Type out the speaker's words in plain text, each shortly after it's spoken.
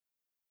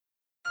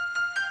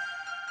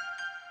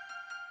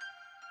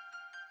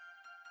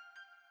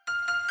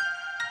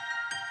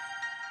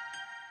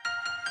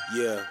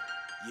Yeah.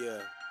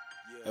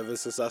 Ever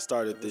since I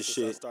started this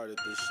shit,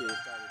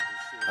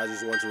 I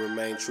just want to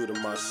remain true to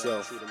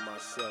myself.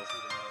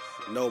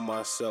 Know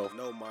myself.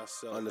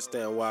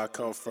 Understand where I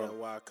come from.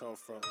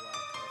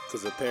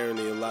 Cause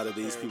apparently a lot of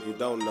these people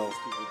don't know,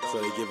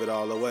 so they give it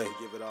all away.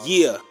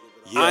 Yeah.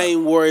 I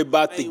ain't worried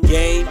about the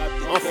game,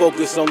 I'm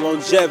focused on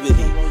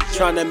longevity.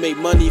 Trying to make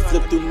money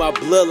flip through my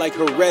blood like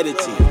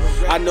heredity.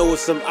 I know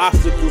it's some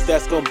obstacles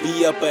that's gonna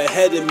be up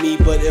ahead of me,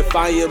 but if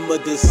I am a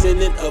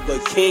descendant of a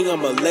king,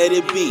 I'ma let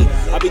it be.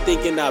 I be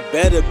thinking I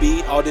better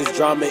be. All this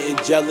drama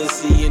and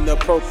jealousy and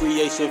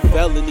appropriation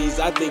felonies,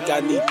 I think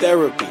I need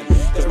therapy.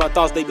 Cause my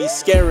thoughts, they be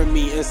scaring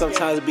me and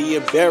sometimes be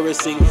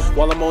embarrassing.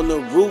 While I'm on the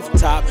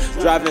rooftop,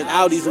 driving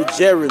Audis with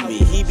Jeremy.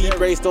 He be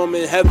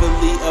brainstorming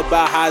heavily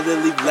about how to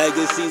leave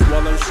legacies.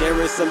 While I'm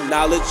sharing some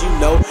knowledge, you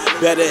know,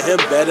 better him,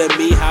 better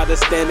me. How to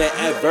stand at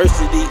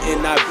adversity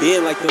and not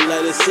bend like the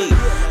letter C.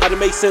 How to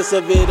make sense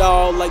of it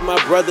all like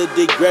my brother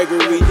did Gregory.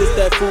 This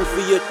that food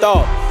for your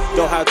thought.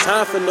 Don't have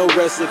time for no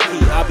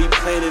recipe. I be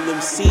planting them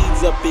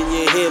seeds up in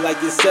your head like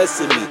it's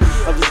sesame.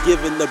 I'm just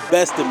giving the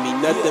best of me,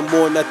 nothing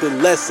more,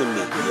 nothing less of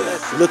me.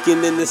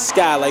 Looking in the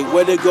sky like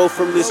where to go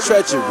from this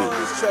treachery.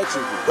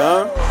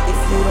 Huh?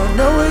 If you don't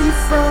know where you're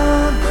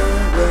from,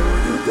 then where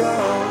will you go?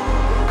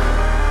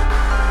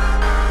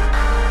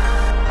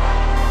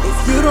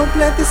 If you don't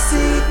plant the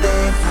seed,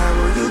 then how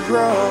will you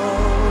grow?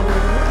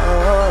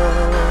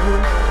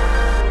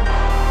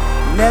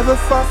 Never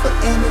fall for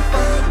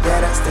anything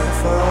that I stand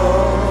for.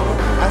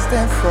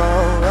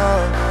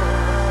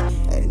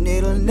 And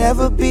it'll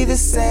never be the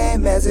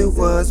same as it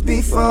was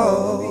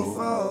before.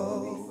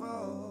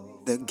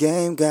 The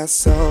game got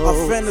sold. I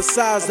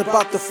fantasize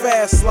about the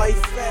fast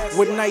life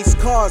with nice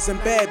cars and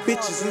bad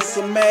bitches and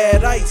some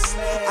mad ice.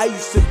 I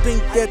used to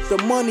think that the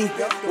money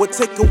would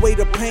take away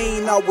the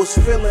pain I was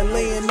feeling,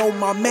 laying on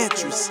my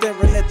mattress,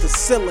 staring at the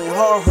ceiling,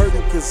 hard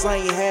hurting cause I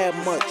ain't had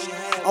much.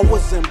 I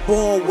wasn't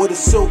born with a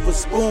silver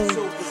spoon,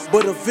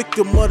 but a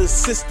victim of the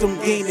system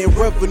gaining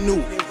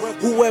revenue.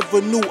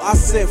 Whoever knew I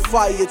set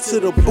fire to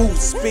the booth,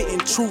 spitting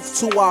truth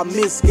to our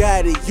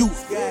misguided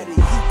youth.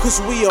 Cause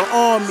we an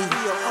army,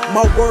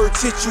 my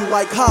words hit you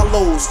like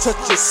hollows,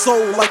 touch your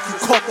soul like you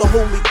caught the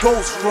Holy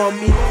Ghost from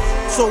me.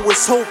 So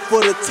it's hope for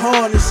the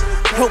tarnished,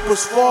 help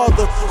us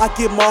Father, I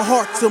give my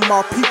heart to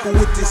my people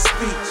with this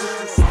speech.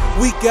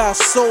 We got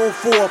sold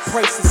for a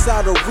price that's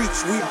out of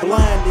reach. We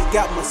blinded,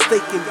 got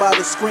mistaken by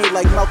the screen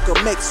like Malcolm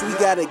X. We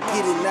gotta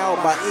get it now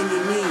by any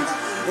means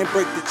and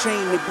break the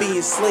chain of being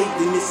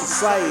enslaved in this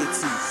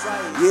society.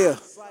 Yeah,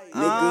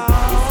 nigga.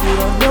 If you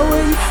don't know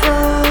where you're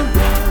from,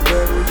 then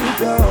where will you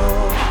go?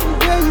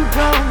 Where you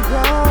gon'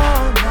 go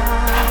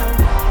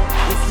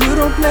now? If you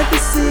don't plant the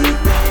seed,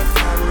 then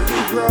how will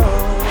you grow?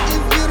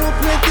 If you don't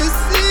plant the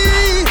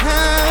seed,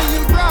 how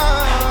you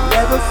grow?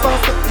 Never fall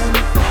for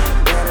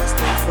anything that I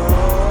stand for.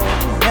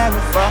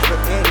 Never fall for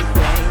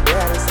anything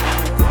that I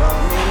stand for.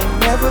 It'll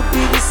never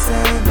be the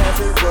same as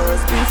it was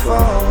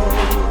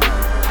before.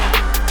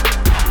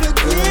 The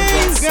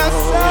game got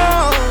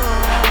sold.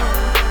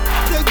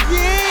 The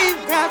game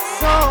got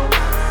sold.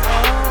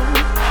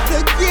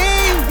 The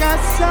game got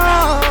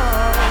sold.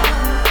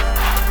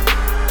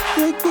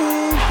 The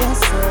game got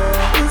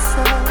sold. It's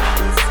sold.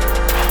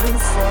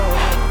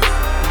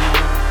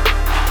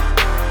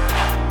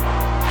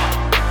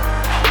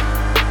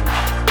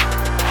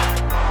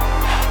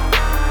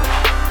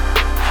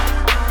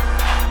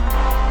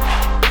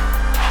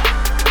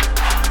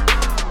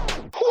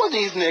 Who are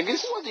these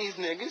niggas?